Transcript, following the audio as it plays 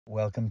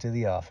Welcome to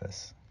the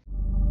office.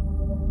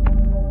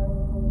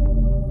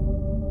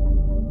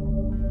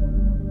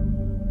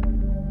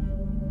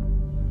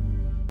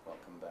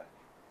 Welcome back.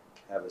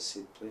 Have a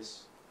seat,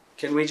 please.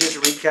 Can we just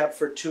recap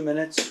for 2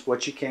 minutes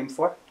what you came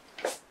for?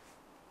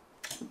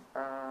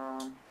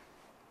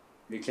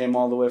 You came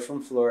all the way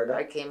from Florida.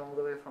 I came all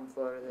the way from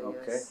Florida, Okay.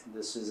 yes.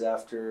 This is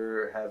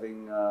after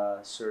having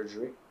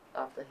surgery.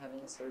 After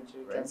having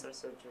surgery, Right. cancer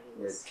surgery.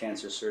 You had Yes.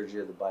 cancer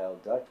surgery of the bile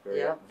duct. Very,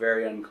 Yeah.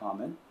 very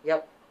uncommon.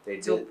 Yep. They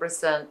did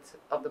 2%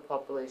 of the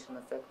population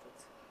affected.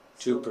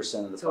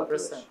 2% of the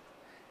 2%. population.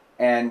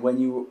 And when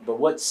you, but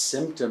what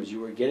symptoms? You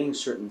were getting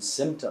certain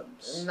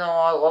symptoms. No,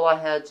 all I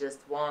had just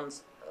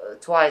once,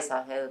 twice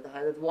I had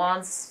it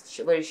once,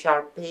 very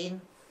sharp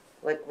pain,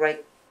 like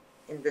right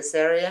in this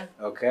area.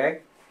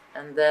 Okay.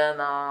 And then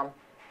I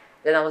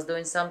was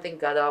doing something,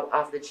 got up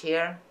off the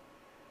chair.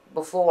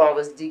 Before I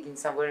was digging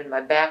somewhere in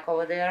my back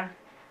over there.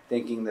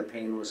 Thinking the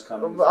pain was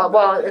coming.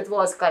 Well, it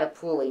was kind of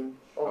pulling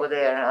over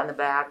there on the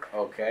back.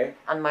 Okay.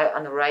 On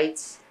the right,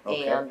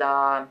 Okay. and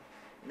the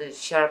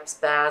sharp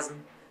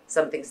spasm.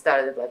 Something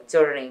started like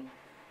turning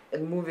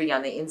and moving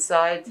on the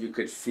inside. You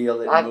could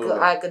feel it moving.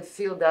 I could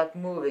feel that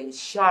moving.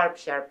 Sharp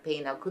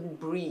pain. I couldn't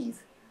breathe.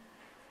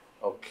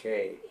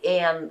 Okay.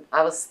 And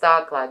I was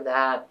stuck like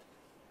that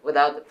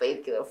without the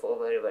painkiller for a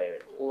very, very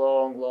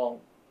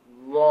long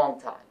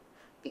time.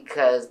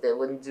 Because they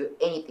wouldn't do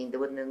anything. They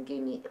wouldn't even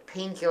give me a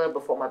painkiller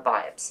before my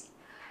biopsy.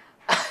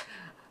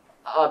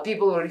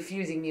 People were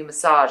refusing me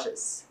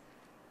massages.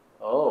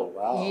 Oh,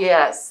 wow.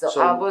 Yes,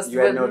 so I was you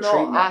had no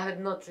treatment? I had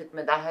no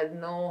treatment. I had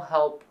no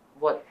help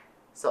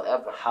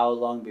whatsoever. How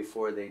long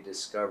before they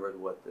discovered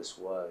what this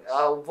was?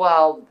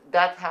 Well,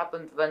 that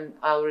happened when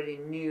I already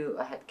knew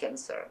I had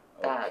cancer.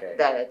 Okay.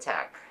 That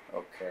attack.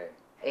 Okay.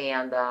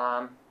 And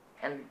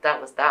that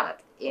was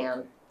that.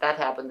 And Okay. that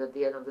happened at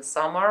the end of the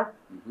summer.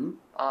 Mm-hmm.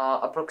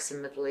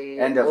 Approximately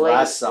End of late,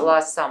 last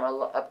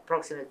summer.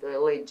 Approximately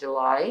late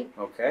July.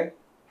 Okay.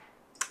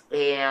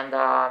 And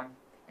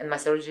my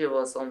surgery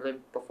was only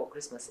before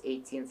Christmas,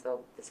 18th of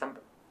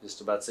December. Just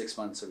about 6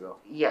 months ago.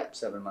 Yeah.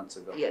 7 months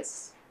ago.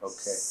 Yes. Okay.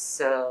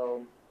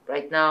 So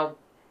right now,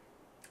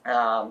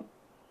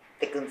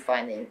 they couldn't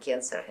find any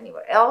cancer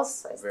anywhere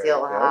else. I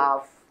still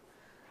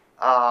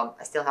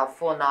have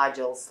 4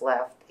 nodules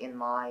left in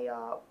my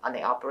on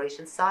the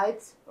operation side,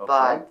 Okay.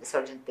 but the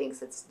surgeon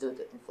thinks it's due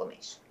to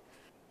inflammation.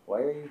 Why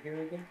are you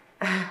here again?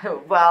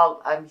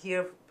 Well, I'm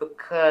here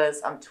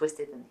because I'm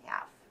twisted in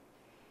half.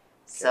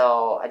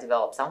 So I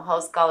developed somehow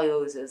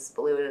scoliosis.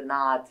 Believe it or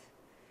not,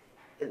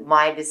 it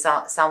might be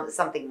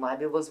something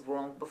maybe was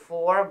wrong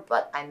before,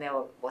 but I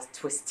never was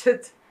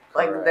twisted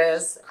like Correct.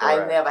 this.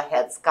 Correct. I never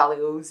had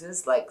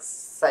scoliosis, like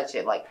such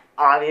a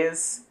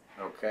obvious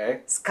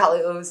Okay.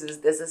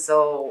 scoliosis. This is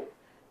so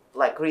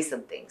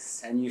recent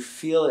things. And you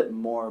feel it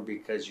more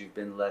because you've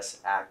been less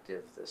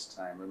active this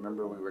time.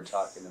 Remember we were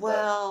talking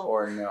about,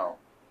 or no?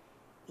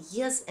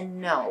 Yes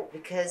and no,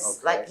 because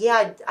Okay.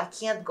 I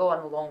can't go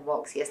on long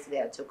walks.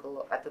 Yesterday I took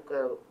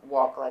a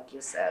walk, like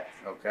you said,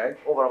 Okay.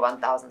 over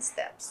 1,000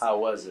 steps. How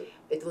was it?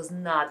 It was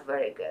not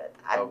very good.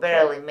 I Okay.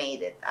 barely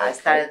made it. I Okay.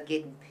 started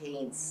getting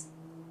pains.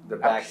 The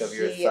back up of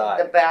your here, thigh.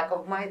 the back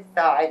of my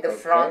thigh, the Okay.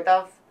 front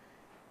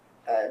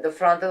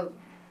of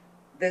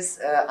this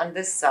on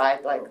this side,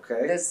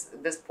 Okay.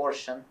 this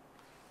portion,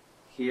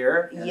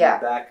 Here and Yeah.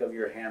 the back of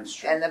your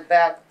hamstring. and the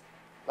back,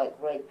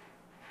 right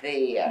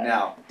there.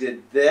 Now,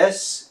 did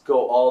this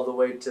go all the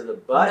way to the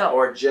butt, No.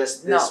 or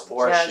just this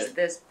portion? Just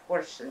this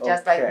portion,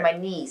 just like Okay. my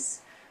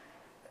knees,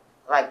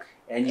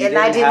 And you and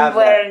I didn't have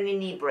wear that. any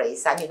knee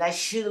brace. I mean, I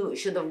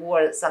should have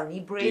wore some knee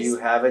Do brace. you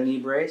have a knee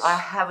brace? I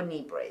have a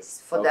knee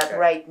brace for that Okay.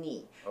 right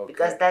knee Okay.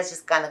 because that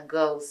just kind of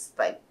goes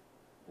they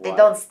Why?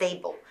 don't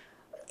stable.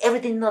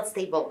 Everything not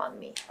stable on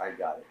me. I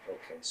got it.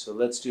 Okay, so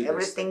let's do this.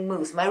 Everything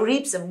moves. My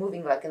ribs are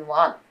moving like in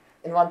one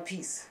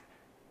piece.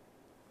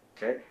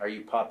 Okay, are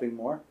you popping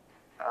more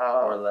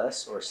or Uh,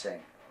 less or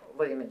same?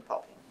 what do you mean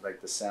popping?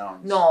 Like the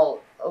sounds? No,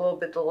 a little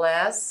bit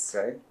less.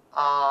 Okay.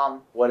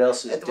 Um, What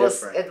else is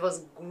different? it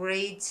was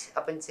great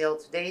up until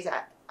today.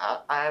 I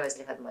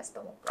obviously had my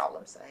stomach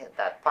problems. I had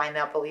that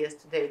pineapple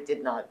yesterday. It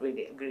did not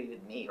really agree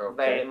with me Okay.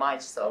 very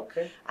much. So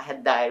Okay. I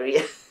had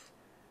diarrhea.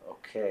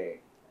 Okay.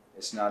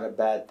 It's not a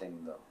bad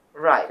thing though.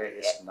 Right. Okay,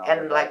 it's not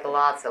And a bad thing.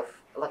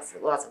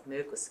 lots of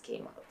mucus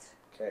came out.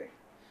 Okay.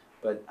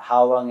 But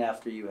how long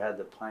after you had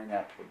the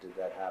pineapple did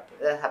that happen?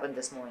 That happened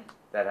this morning.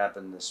 That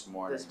happened this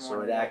morning. This So it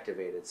morning.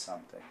 activated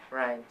something.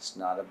 Right. It's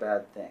not a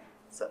bad thing.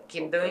 So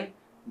keep Okay. doing.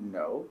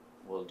 No,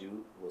 we'll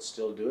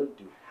still do it.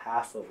 Do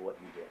half of what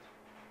you did.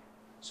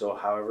 So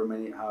however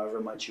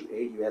much you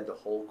ate, you had the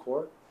whole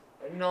core.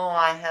 No,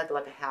 I had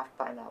like a half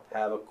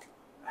pineapple.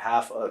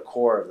 Half a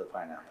core of the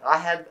pineapple. I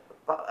had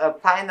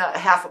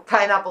half a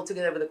pineapple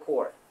together with the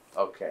core.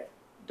 Okay.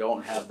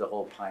 Don't have the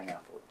whole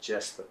pineapple,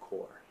 just the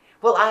core.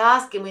 Well, I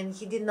asked him and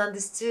he didn't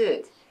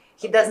understood.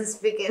 He doesn't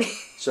speak any,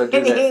 So do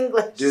any this.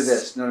 English. Do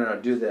this. No.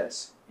 Do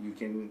this. You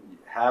can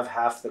have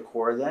half the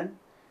core then.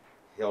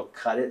 He'll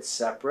cut it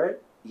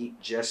separate. Eat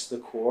just the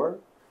core.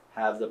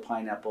 Have the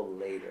pineapple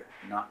later,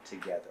 not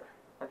together.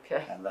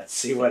 Okay. And let's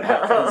see what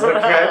happens,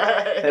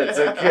 okay? It's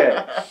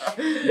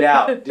okay.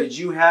 Now, did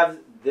you have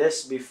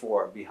this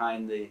before,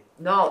 behind the...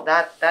 No,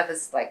 that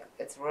is like,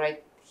 it's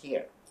right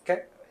here.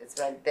 Okay. It's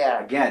right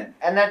there. Again.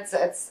 And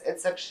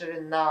it's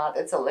actually not,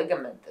 it's a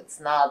ligament. It's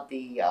not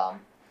the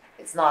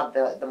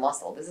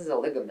muscle. This is a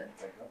ligament.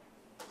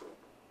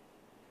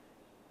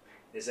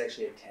 It's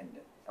actually a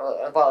tendon.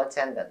 Well, a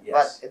tendon.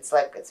 Yes. But it's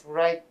like, it's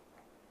right.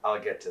 I'll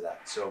get to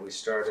that. So we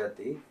start at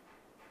the...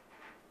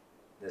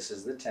 This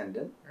is the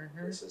tendon.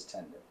 Mm-hmm. This is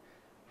tendon.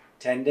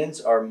 Tendons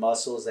are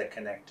muscles that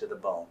connect to the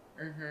bone.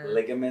 Mm-hmm.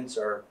 Ligaments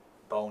are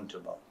bone to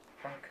bone.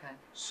 Okay.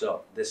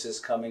 So this is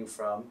coming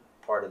from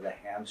part of the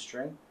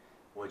hamstring,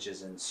 which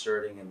is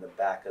inserting in the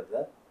back of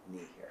the knee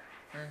here.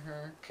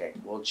 Mm-hmm. Okay,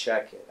 we'll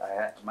check it.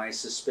 My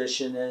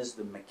suspicion is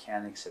the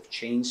mechanics have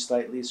changed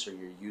slightly, so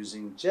you're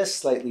using just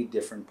slightly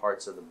different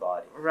parts of the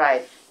body.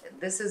 Right.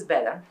 This is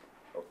better.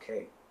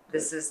 Okay.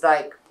 This is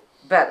like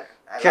better.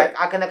 Okay.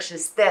 I can actually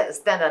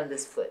stand on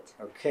this foot.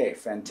 Okay,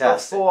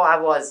 fantastic. Before I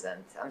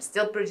wasn't. I'm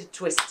still pretty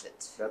twisted.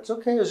 That's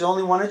okay. There's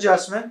only one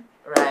adjustment.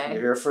 Right.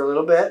 You're here for a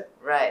little bit.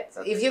 Right.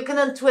 If you can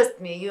untwist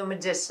me, you're a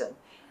magician.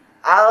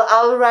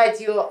 I'll write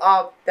you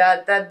up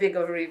that big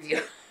of a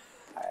review.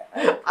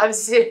 I'm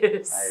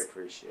serious. I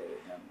appreciate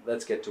it. Now,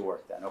 let's get to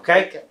work then,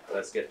 okay? Okay.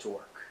 Let's get to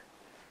work.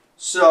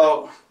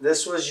 So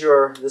this is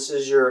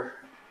your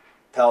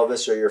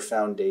pelvis or your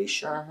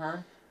foundation. Uh-huh.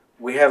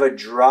 We have a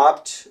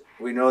dropped,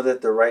 we know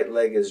that the right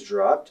leg is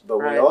dropped, but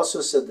Right. we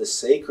also said the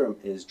sacrum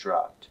is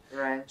dropped.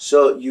 Right.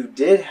 So you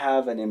did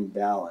have an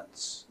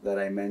imbalance that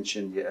I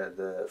mentioned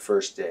the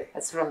first day.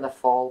 That's from the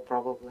fall,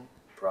 probably.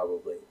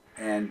 Probably.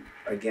 And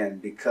again,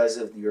 because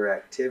of your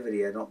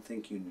activity, I don't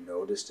think you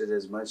noticed it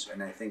as much.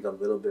 And I think a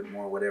little bit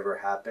more, whatever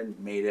happened,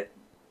 made it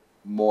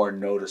more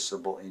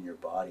noticeable in your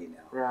body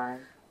now. Right.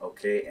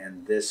 Okay,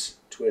 and this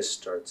twist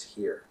starts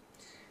here.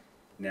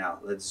 Now,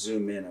 let's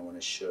zoom in. I want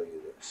to show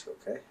you this,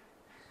 okay?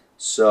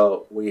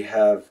 So we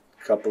have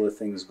a couple of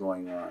things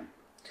going on.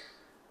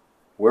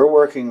 We're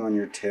working on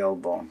your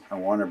tailbone. I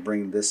want to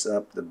bring this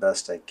up the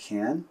best I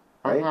can,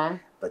 right? Uh-huh.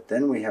 But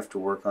then we have to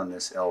work on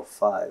this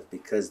L5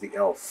 because the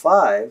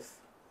L5,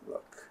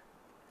 look,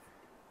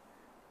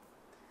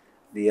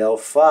 the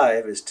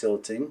L5 is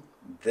tilting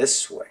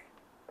this way.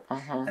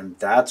 Uh-huh. And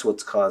that's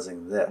what's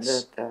causing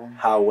this. That,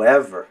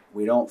 However,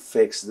 we don't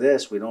fix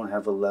this, we don't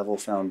have a level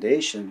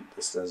foundation,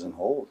 this doesn't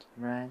hold.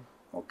 right.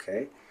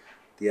 Okay?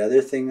 The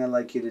other thing I'd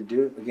like you to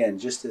do, again,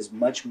 just as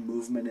much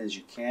movement as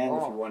you can.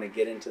 If you want to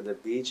get into the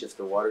beach, if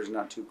the water's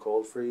not too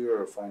cold for you,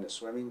 or find a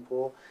swimming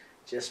pool,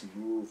 just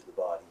move the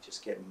body,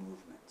 just get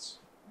movements.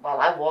 Well,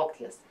 I walked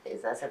yesterday.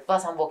 I said,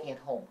 plus I'm walking at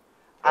home.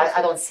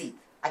 I don't sit.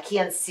 I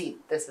can't sit.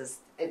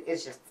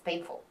 It's just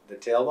painful. The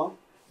tailbone?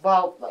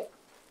 Well, like,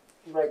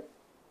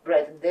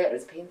 right there,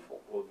 it's painful.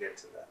 We'll get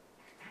to that.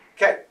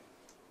 Okay.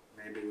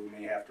 Maybe we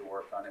may have to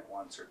work on it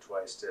once or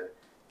twice to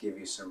give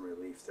you some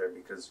relief there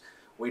because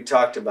we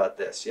talked about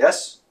this.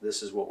 Yes?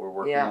 This is what we're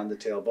working on, the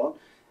tailbone.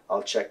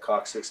 I'll check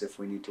coccyx. If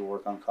we need to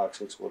work on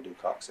coccyx, we'll do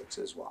coccyx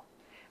as well.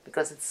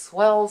 Because it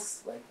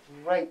swells, like,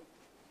 right.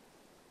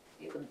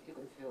 You can feel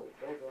it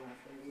right on my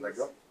fingers.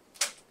 Let go.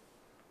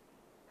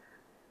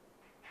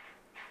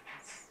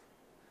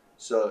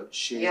 So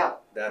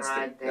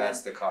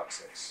that's the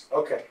coccyx.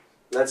 Okay.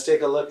 Let's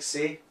take a look,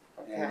 see?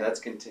 Okay. And let's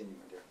continue,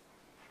 dear.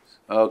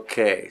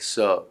 Okay,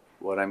 so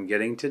what I'm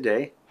getting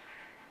today,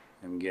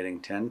 I'm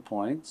getting 10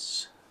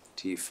 points,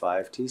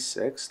 T5,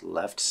 T6,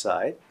 left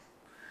side.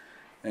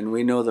 And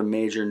we know the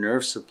major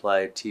nerve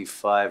supply at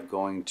T5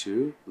 going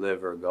to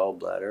liver,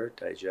 gallbladder,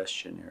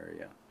 digestion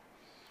area.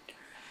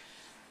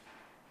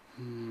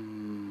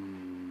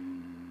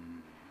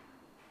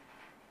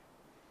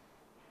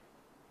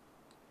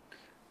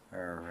 All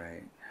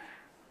right.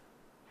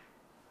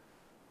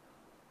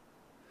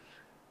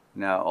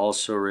 Now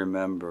also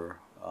remember,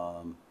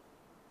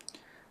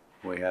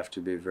 we have to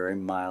be very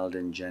mild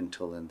and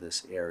gentle in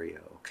this area,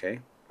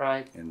 okay?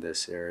 Right. In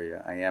this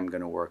area. I am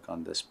going to work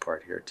on this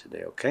part here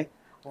today, okay?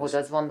 Oh,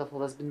 that's wonderful.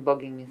 That's been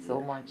bugging me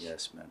so much.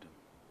 Yes, madam.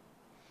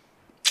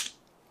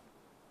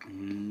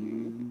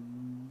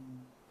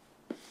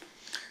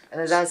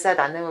 And as I said,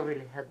 I never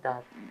really had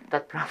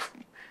that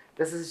problem.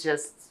 This is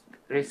just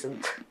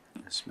recent.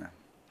 Yes, ma'am.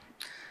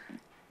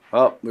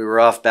 Well, we were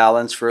off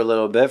balance for a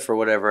little bit for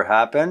whatever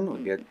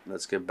happened.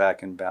 Let's get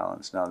back in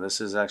balance. Now,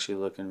 this is actually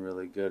looking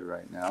really good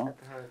right now. It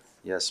hurts.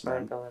 Yes,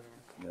 ma'am.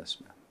 Yes,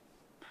 ma'am.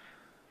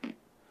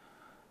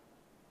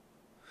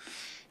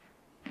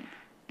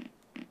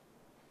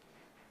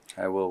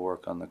 I will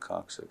work on the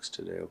coccyx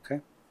today, okay?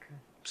 Okay.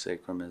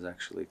 Sacrum is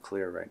actually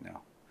clear right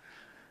now.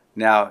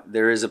 Now,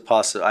 there is a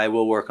possibility. I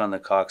will work on the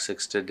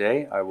coccyx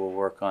today. I will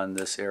work on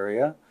this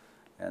area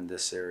and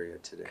this area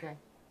today. Okay.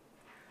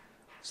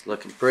 It's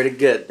looking pretty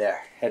good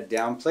there. Head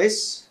down,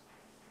 please.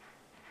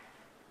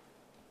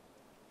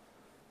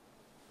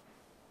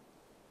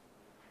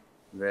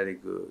 Very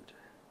good.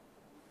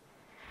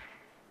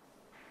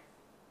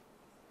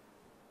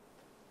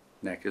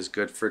 Neck is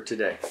good for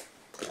today.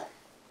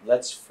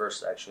 Let's feel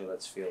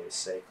the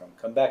sacrum.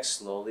 Come back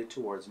slowly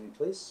towards me,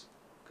 please.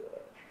 Good.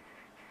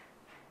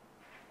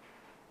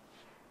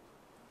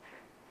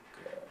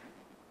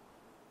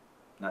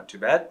 Not too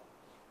bad.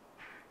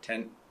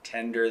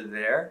 Tender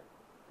there.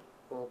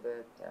 A little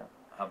bit, yeah.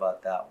 How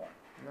about that one?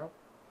 Nope.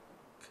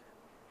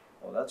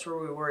 Well, that's where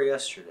we were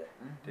yesterday,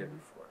 Mm-hmm. day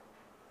before.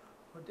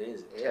 What day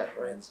is it? Yeah,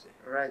 Wednesday.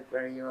 Right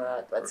where you're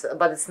at.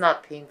 But it's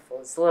not painful.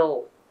 It's a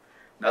little.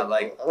 Not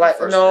like the no,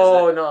 first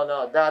visit?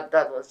 no.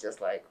 That was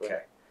just like.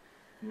 Okay.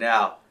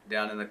 Now,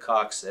 down in the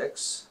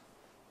coccyx,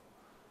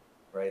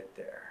 right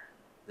there.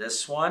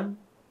 This one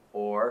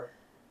or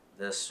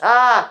this one?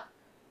 Ah!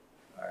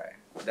 All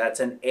right. That's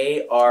an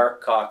AR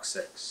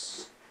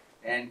coccyx.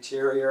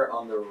 Anterior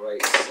on the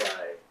right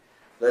side.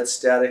 Let's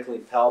statically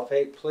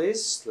palpate,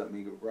 please. Let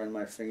me run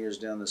my fingers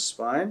down the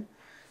spine,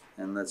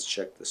 and let's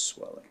check the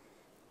swelling.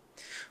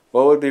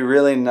 What would be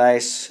really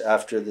nice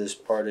after this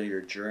part of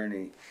your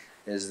journey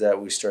is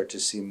that we start to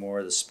see more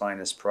of the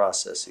spinous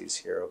processes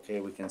here,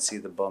 okay? We can see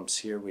the bumps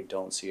here, we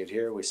don't see it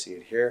here, we see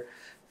it here,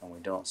 and we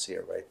don't see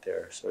it right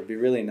there. So it'd be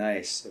really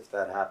nice if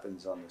that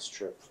happens on this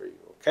trip for you,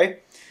 okay?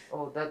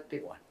 Oh, that'd be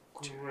 1,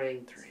 2,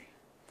 great. 3.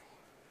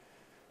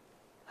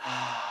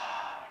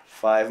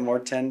 5 more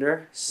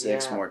tender,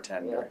 6 Yeah, more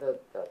tender.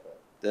 Yeah,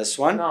 This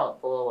one? No,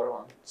 the lower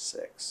one.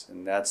 6.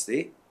 And that's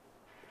the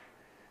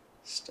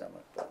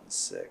stomach button.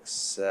 6,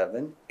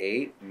 7,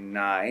 8,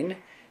 9,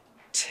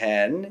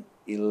 10,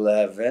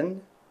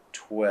 11,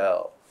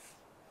 12.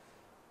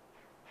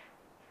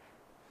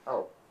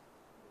 Oh,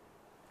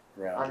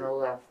 on the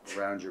left.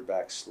 Round your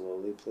back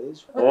slowly,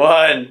 please.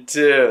 1,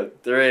 2,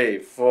 3,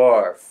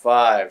 4,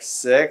 5,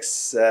 6,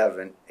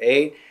 7,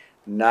 8,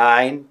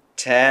 9,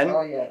 10,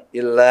 Oh, yeah.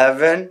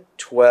 11,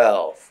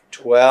 12.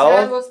 10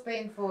 12, was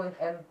painful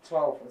and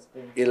 12 was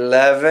painful.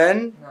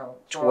 11, No,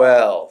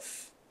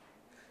 12.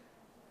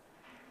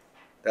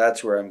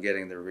 That's where I'm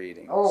getting the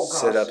reading. Oh, gosh,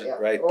 Sit up yeah.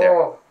 right there.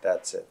 Oh.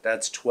 That's it.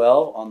 That's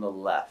 12 on the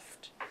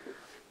left.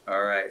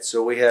 All right,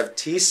 so we have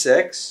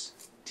T6,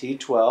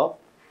 T12,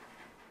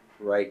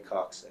 right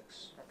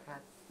coccyx. Okay.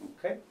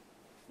 Okay,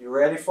 you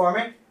ready for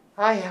me?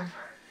 I am.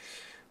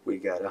 We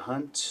got a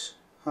hunt,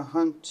 a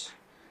hunt.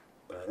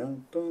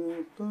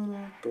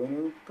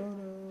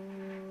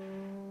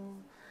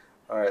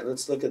 All right,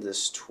 let's look at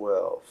this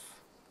 12.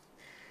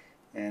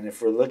 And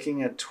if we're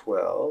looking at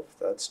 12,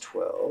 that's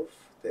 12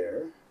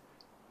 there.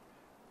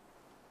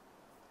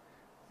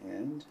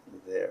 And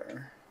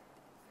there.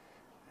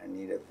 I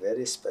need a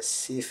very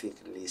specific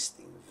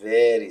listing,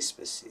 very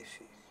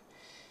specific.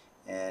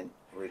 And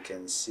we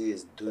can see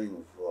it's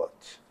doing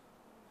what?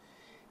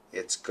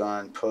 It's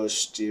gone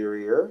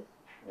posterior,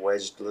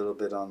 wedged a little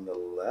bit on the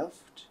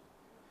left,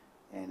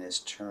 and is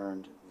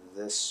turned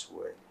this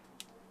way,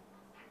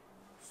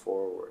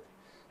 forward.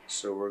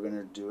 So we're going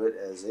to do it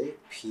as a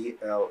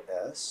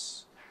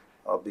PLS.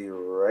 I'll be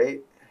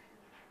right.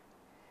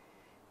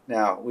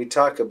 Now, we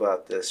talk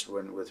about this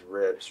with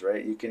ribs,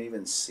 right? You can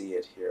even see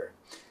it here.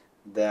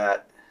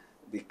 That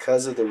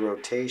because of the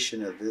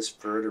rotation of this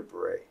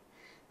vertebrae,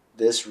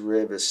 this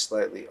rib is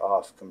slightly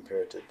off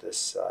compared to this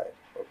side,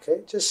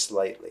 okay? Just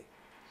slightly.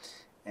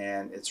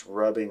 And it's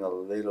rubbing a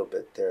little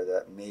bit there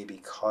that may be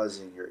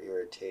causing your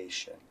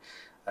irritation.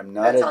 I'm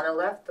not. That's on the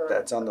left? Or?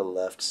 That's on the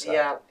left side.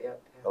 Yeah.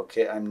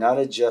 Okay, I'm not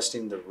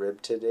adjusting the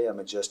rib today. I'm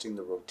adjusting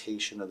the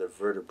rotation of the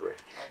vertebrae. Okay.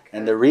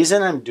 And the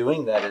reason I'm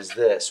doing that is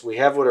this. We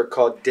have what are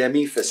called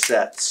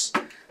demi-facets.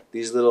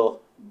 These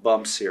little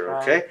bumps here,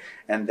 okay? Right.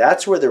 And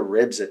that's where the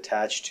rib's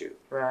attached to.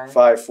 Right.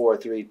 5, 4,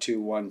 3,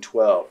 2, 1,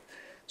 12.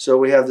 So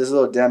we have this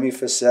little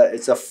demi-facet.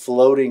 It's a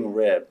floating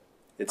rib.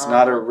 It's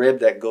not a rib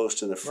that goes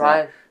to the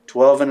front. Right.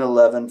 12 and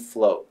 11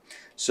 float.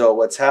 So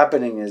what's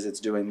happening is it's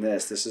doing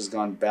this. This has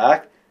gone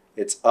back.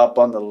 It's up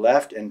on the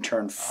left and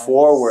turned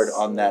forward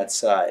on that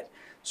side.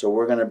 So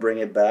we're going to bring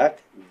it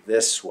back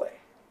this way.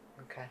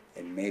 Okay.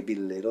 It may be a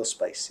little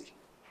spicy,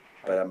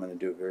 but I'm going to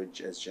do it very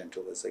as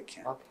gentle as I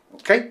can. Okay.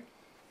 Okay?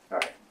 All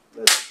right.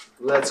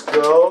 Let's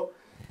go.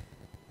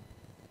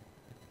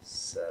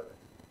 7.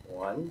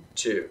 1,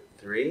 2,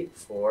 3,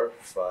 4,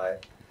 5,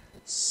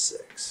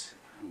 6.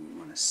 And we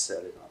want to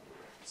set it on the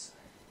right side.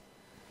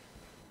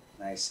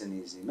 Nice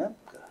and easy, man.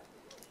 Good.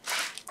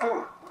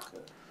 Good.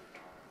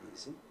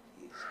 Easy.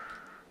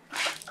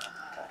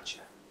 Gotcha.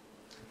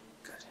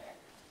 Good.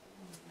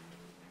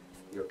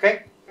 You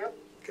okay? Yep.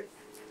 Okay.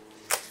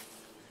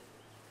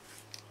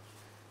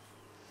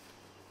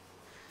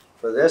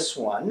 For this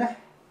one, I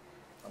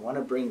want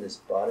to bring this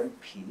bottom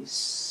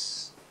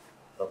piece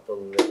up a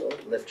little.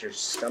 Lift your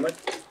stomach.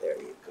 There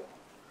you go.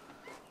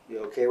 You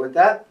okay with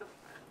that?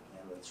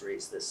 And let's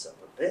raise this up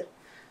a bit.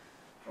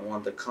 I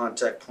want the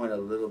contact point a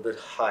little bit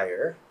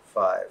higher.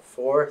 5,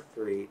 4,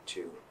 3,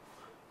 2,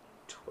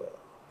 12.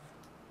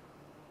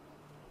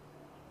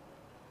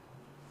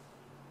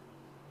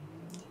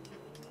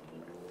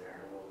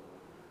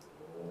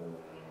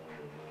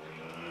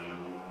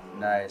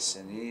 Nice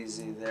and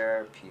easy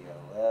there,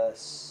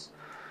 PLS.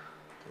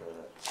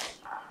 Good.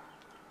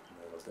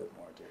 A little bit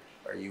more, dear.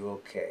 Are you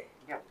okay?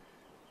 Yep.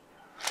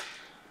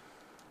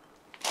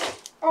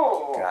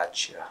 Oh.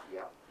 Gotcha.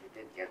 Yeah, you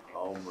did get me.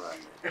 Home run.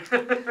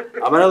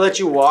 I'm going to let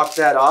you walk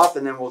that off,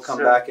 and then we'll come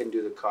back and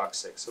do the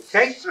coccyx,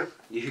 okay?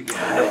 You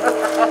got it.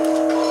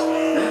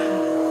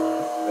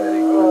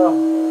 Very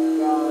good.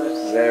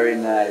 Very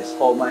nice.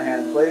 Hold my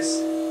hand, please.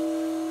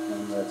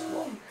 And let's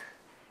walk.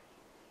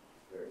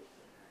 Very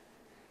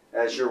good.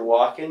 As you're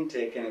walking,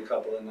 taking a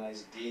couple of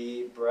nice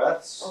deep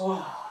breaths.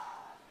 Oh.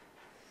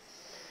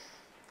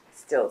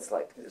 Still, it's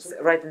like it's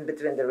right in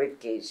between the rib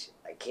cage.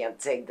 I can't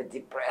take the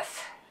deep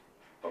breath.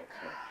 Okay.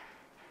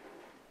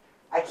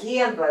 I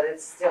can, but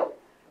it's still.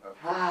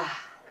 Okay.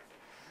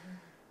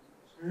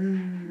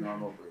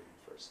 Normal breathing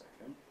for a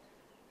second.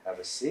 Have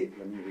a seat.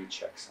 Let me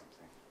recheck something.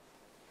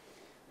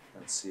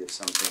 Let's see if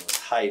something was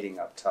hiding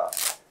up top.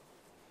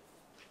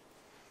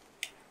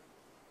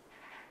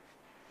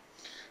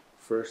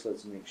 First,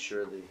 let's make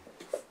sure the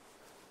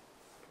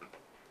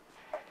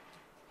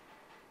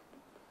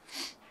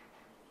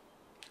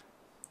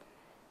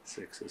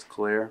six is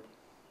clear.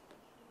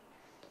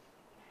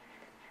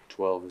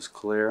 12 is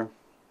clear.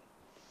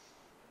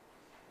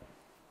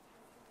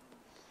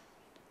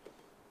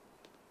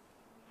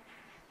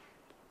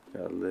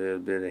 Got a little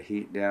bit of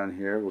heat down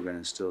here. We're going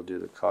to still do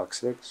the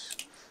coccyx.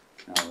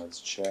 Now let's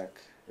check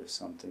if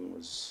something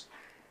was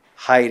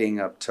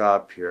hiding up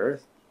top here.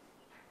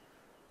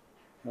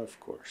 Of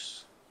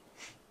course.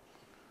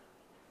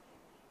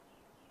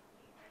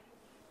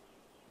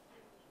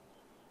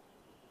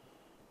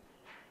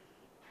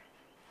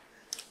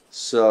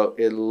 So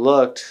it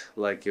looked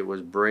like it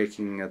was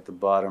breaking at the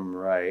bottom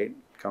right,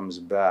 comes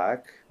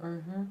back,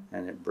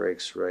 and it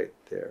breaks right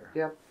there.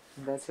 Yep,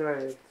 that's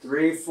right.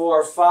 3,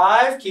 4,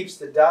 5 keeps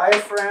the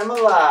diaphragm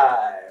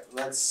alive.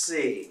 Let's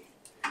see.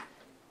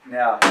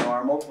 Now,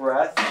 normal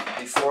breath.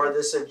 Before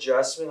this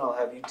adjustment, I'll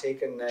have you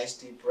take a nice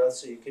deep breath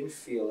so you can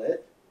feel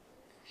it.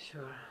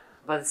 Sure.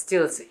 But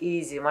still, it's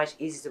easy, much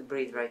easier to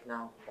breathe right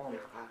now. Oh my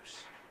gosh.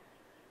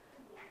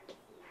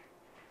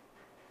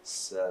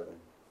 7,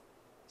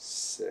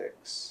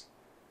 6,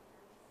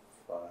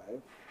 5,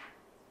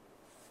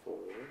 4,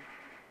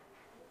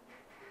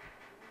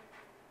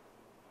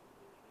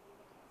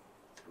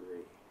 3,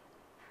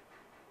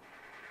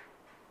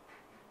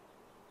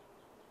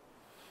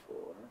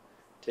 4.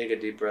 Take a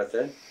deep breath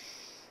in.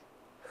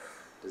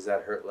 Does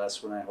that hurt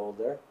less when I hold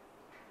there?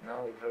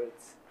 No, it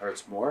hurts.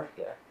 Hurts more?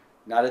 Yeah.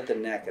 Not at the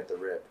neck, at the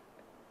rib.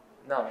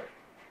 No.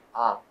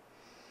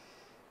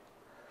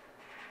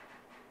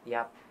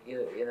 Yep,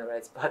 you're in the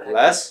right spot.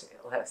 Less?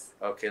 Less.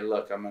 Okay,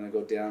 look, I'm going to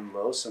go down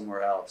low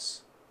somewhere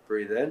else.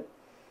 Breathe in.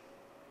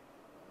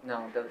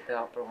 No, the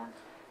upper one.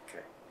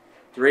 Okay.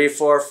 3,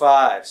 4,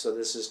 5. So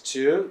this is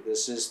 2.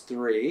 This is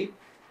 3.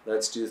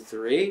 Let's do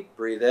 3.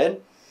 Breathe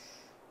in.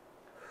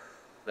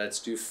 Let's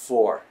do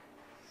 4.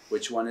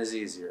 Which one is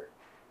easier?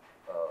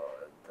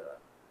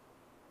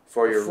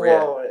 For your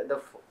rib.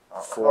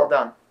 Four. Hold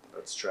on.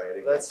 Let's try it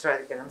again. Let's try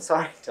it again. I'm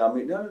sorry. Tell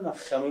me, no.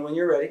 Tell me when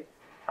you're ready.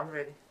 I'm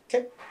ready.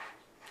 Okay.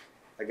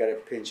 I got to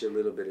pinch a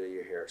little bit of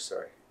your hair.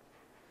 Sorry.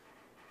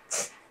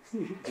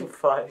 You're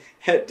fine.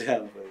 Head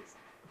down,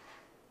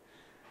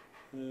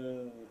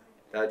 please.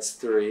 That's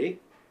 3.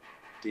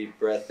 Deep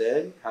breath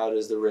in. How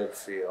does the rib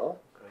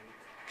feel? Great.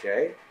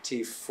 Okay.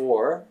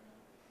 T4.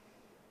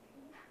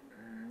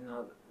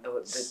 No,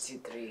 the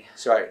T3.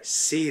 Sorry,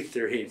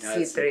 C3. Not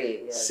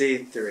C3. Yes.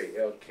 C3.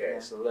 Okay, Yeah.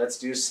 so let's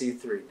do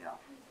C3 now.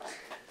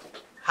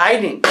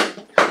 Hiding.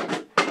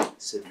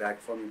 Sit back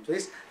for me,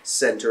 please.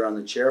 Center on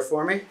the chair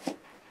for me.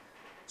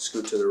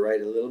 Scoot to the right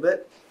a little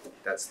bit.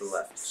 That's the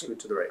left. Scoot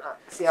to the right.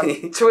 See,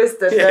 I'm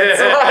twisted. That's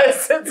why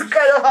it's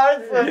kind of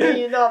hard for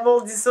me. I'm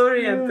all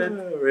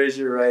disoriented. Raise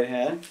your right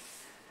hand.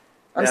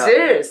 I'm Now,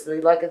 seriously,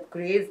 like it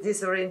creates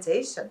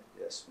disorientation.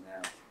 Yes,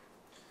 ma'am.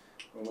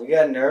 When we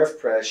got nerve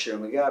pressure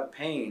and we got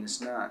pain,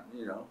 it's not,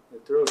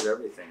 it throws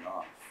everything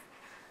off.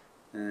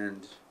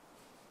 And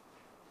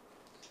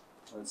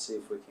let's see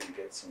if we can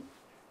get some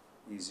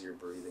easier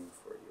breathing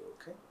for you,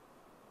 okay?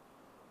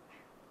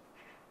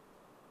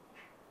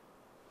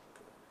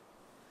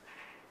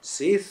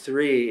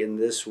 C3 in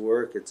this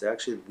work, it's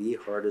actually the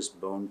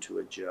hardest bone to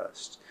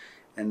adjust.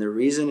 And the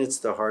reason it's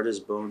the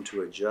hardest bone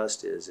to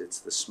adjust is it's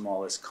the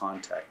smallest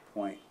contact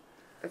point.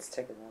 Let's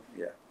check it out.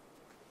 Yeah.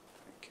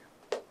 Thank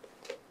you.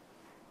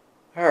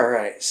 All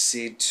right,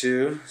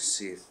 C2,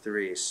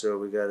 C3. So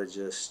we got to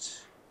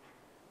just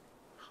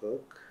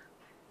hook.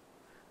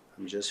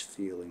 I'm just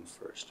feeling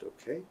first,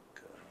 okay?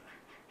 Good.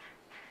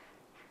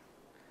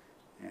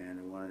 And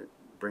I want to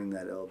bring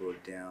that elbow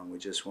down. We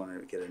just want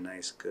to get a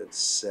nice good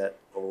set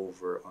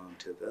over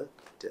onto the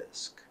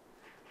disc.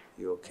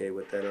 You okay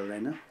with that,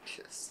 Elena?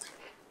 Yes.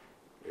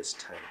 It's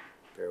tight.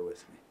 Bear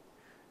with me.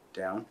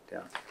 Down,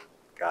 down.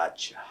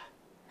 Gotcha.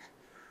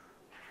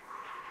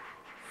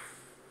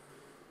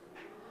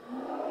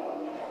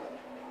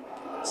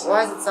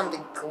 Why is it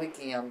something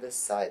clicking on this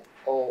side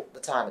all the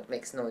time? It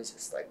makes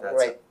noises like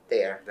right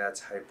there.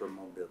 That's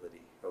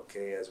hypermobility.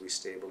 Okay, as we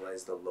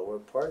stabilize the lower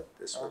part,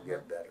 this will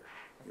get better.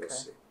 You'll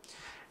see.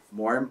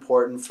 More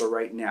important for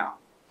right now.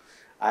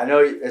 I know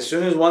as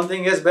soon as one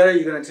thing gets better,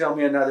 you're going to tell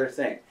me another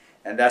thing.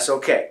 And that's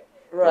okay.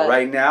 Right. But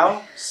right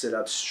now, sit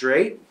up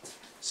straight.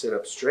 Sit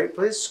up straight,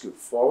 please. Scoot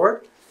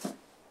forward.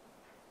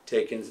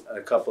 Taking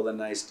a couple of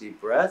nice deep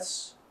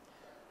breaths.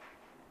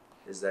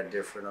 Is that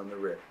different on the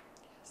rib?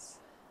 Yes.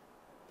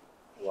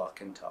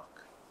 Walk and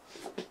talk.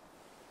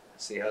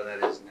 See how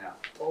that is now.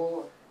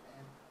 Oh.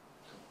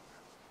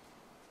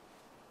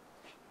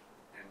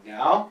 And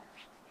now,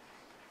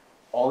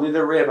 only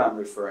the rib I'm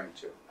referring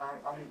to.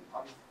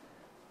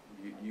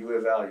 You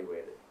evaluate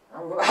it.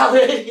 I'm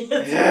evaluating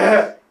it.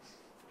 Yeah.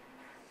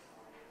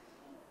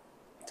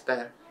 It's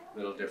better. A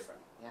little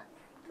different. Yeah.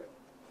 Okay.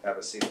 Have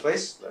a seat,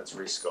 please. Let's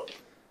rescope.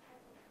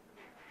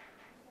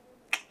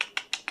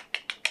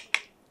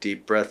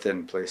 Deep breath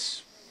in,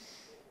 please.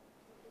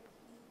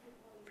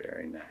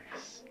 Very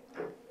nice.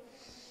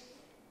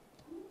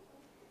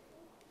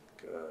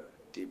 Good.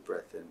 Deep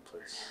breath in,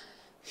 please.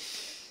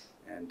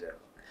 And out.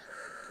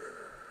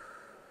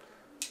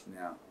 Good.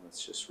 Now,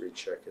 let's just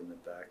recheck in the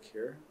back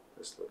here.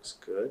 This looks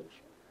good.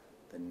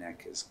 The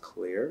neck is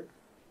clear.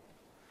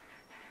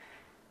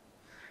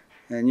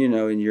 And you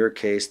know, in your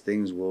case,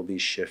 things will be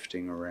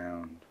shifting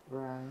around.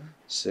 Right.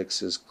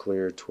 6 is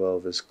clear,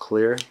 12 is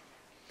clear.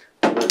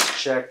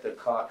 Let's check the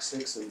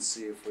coccyx and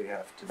see if we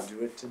have to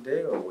do it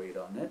today or wait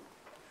on it.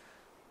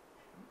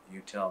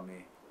 You tell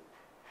me.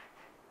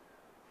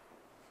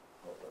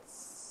 Well,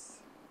 it's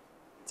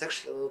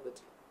actually a little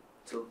bit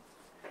too.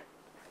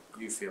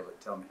 You feel it,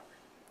 tell me.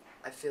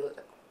 I feel it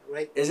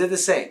right. Is it the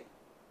same?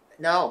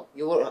 No,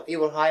 you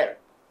were higher.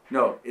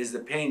 No, is the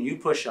pain you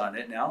push on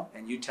it now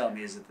and you tell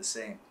me is it the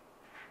same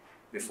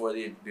before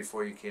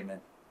you came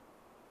in?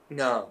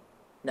 No.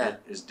 No.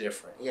 It is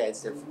different. Yeah,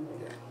 it's different.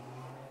 Yeah.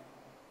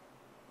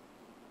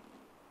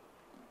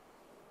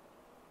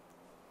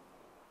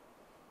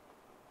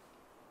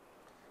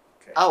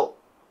 Okay. Oh.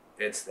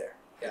 It's there.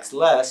 Yeah. It's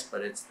less,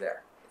 but it's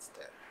there. It's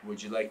there.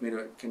 Would you like me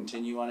to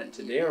continue on it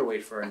today or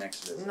wait for our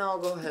next visit? No,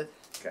 go ahead.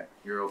 Okay.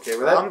 You're okay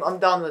with that? I'm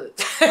done with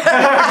it.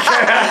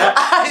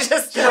 I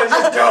just do it.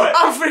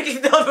 I'm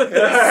freaking done with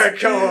this. Alright,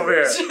 come over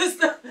here.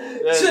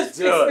 Just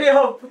do fix it. me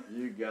up.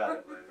 You got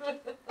it, baby.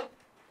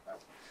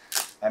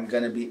 I'm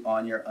going to be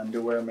on your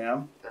underwear,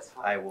 ma'am. That's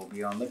fine. I will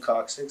be on the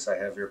coccyx. I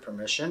have your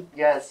permission.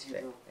 Yes, you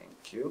Okay, do.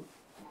 thank you.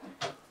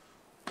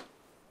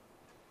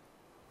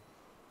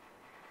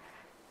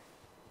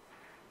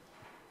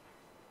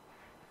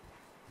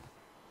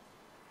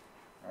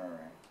 All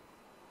right.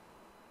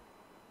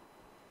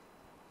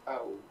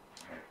 Oh.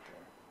 Right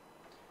there.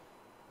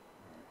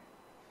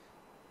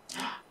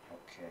 All right.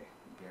 Okay,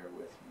 bear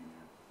with me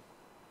now.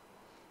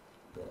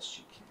 Best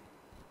you can.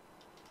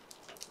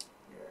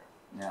 Here.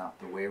 Now,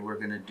 the way we're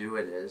going to do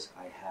it is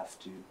I have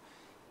to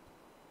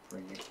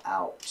bring it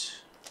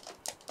out.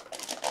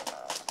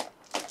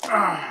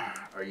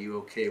 Are you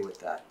okay with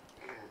that?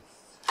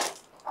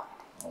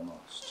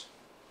 Almost.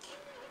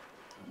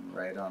 And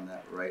right on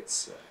that right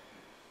side.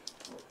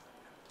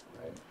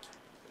 Right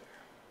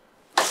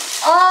there.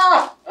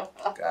 Ah!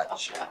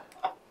 Gotcha.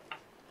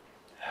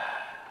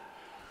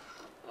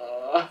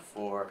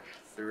 4,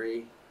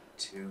 3,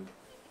 2.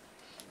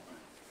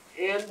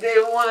 And they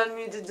wanted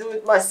me to do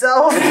it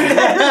myself. To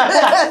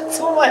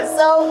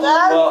myself,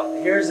 Dad.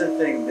 Well, here's the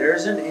thing.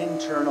 There's an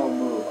internal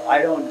move.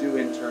 I don't do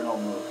internal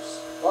moves.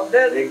 Well,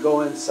 They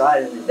go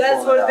inside and they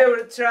that's pull it what they out.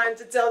 were trying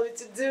to tell me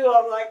to do.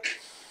 I'm like,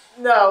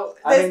 no.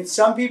 I mean,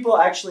 some people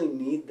actually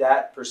need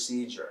that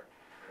procedure.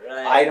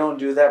 Right. I don't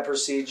do that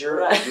procedure.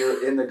 Right.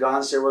 In the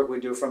Gonstead work we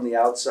do from the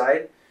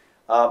outside.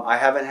 I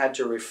haven't had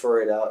to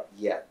refer it out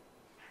yet.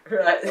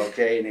 Right.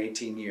 Okay, in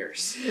 18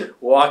 years.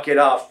 Walk it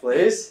off,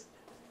 please.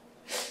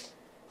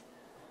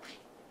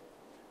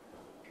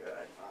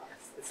 Good.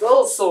 It's a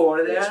little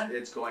sore there.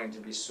 It's going to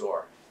be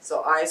sore.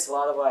 So ice, a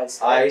lot of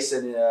ice. Right? Ice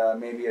and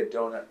maybe a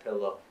donut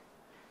pillow.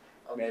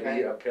 Okay.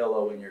 Maybe a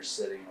pillow when you're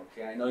sitting.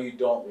 Okay, I know you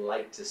don't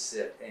like to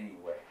sit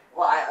anyway.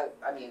 Well,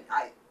 I mean,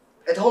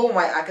 at home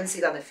I can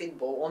sit on a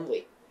football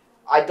only.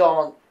 I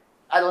don't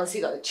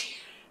sit on a chair.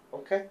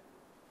 Okay.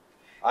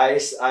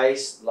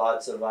 Ice,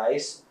 lots of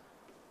ice.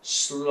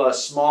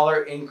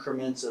 Smaller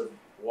increments of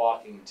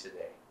walking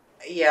today.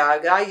 Yeah,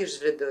 I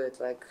usually do it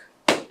like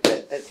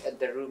at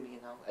the room, you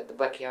know, at the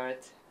backyard.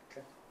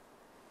 Okay.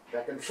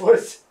 Back and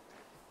forth.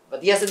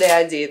 But yesterday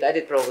I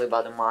did probably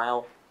about a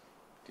mile.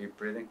 Deep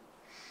breathing.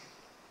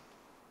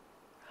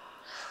 Oh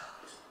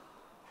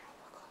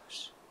my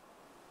gosh.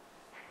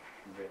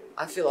 Ready.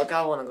 I feel like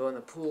I want to go in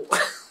the pool.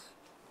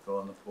 Go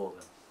in the pool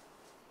then.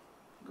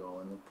 Go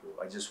in the pool.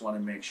 I just want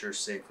to make sure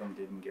sacrum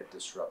didn't get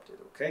disrupted,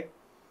 okay?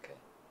 Okay.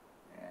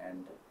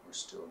 And we're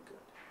still good.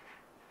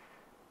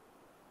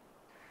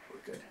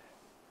 We're good.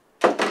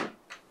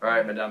 All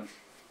right, madame.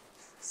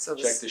 So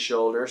Check the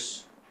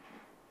shoulders.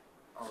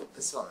 Oh,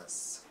 this one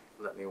is.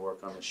 Let me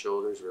work on the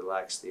shoulders.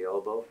 Relax the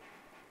elbow.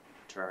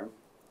 Turn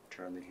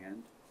the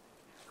hand.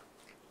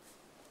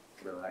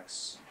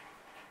 Relax.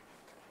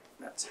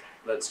 That's it.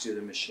 Let's do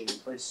the machine,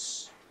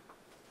 please.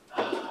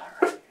 All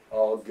right.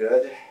 All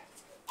good.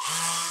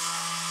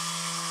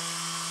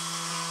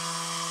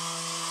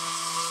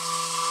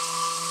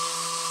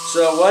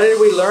 So what did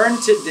we learn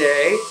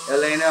today,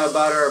 Elena,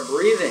 about our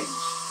breathing?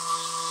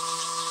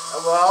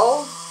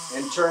 Well.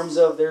 In terms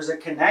of there's a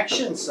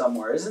connection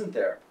somewhere, isn't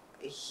there?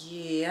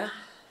 Yeah.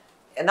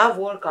 And I've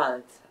worked on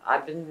it. I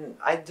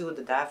do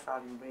the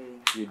diaphragm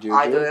breathing. You do?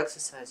 I do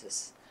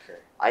exercises. Okay.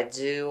 I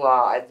do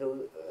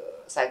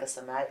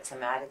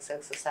psychosomatics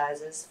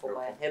exercises for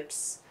my Okay.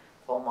 hips,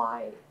 for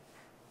my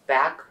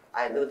back.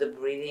 I do the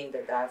breathing, the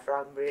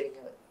diaphragm breathing,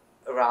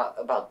 around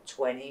about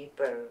 20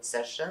 per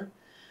session,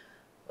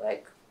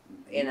 like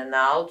in and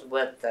out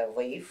with the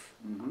wave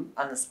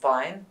on the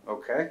spine.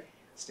 Okay.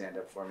 Stand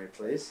up for me,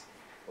 please.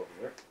 Over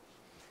here.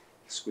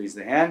 Squeeze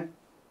the hand.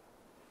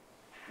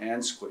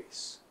 And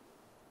squeeze.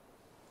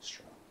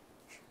 Strong.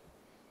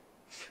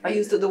 I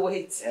used to do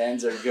weights.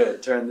 Hands are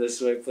good. Turn this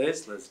way,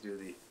 please. Let's do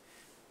the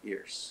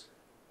ears.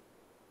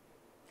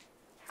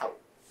 Ow.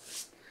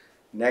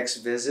 Next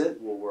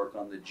visit, we'll work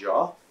on the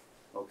jaw.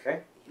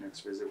 Okay? Next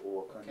visit,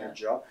 we'll work on your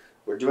jaw.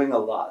 We're doing a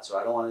lot, so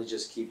I don't want to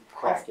just keep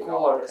cracking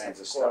all kinds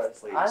of stuff,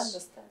 please. I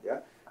understand. Yeah?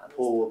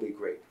 Pool will be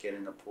great. Get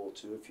in a pool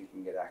too if you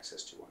can get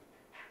access to one.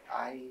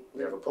 I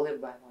You have a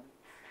live by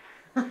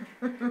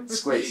one.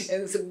 Squeeze.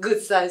 And it's a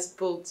good sized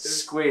pool too.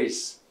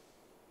 Squeeze.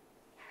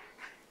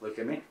 Look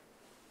at me.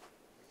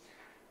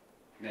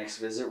 Next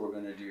visit, we're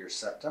going to do your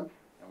septum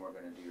and we're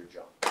going to do your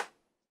jaw.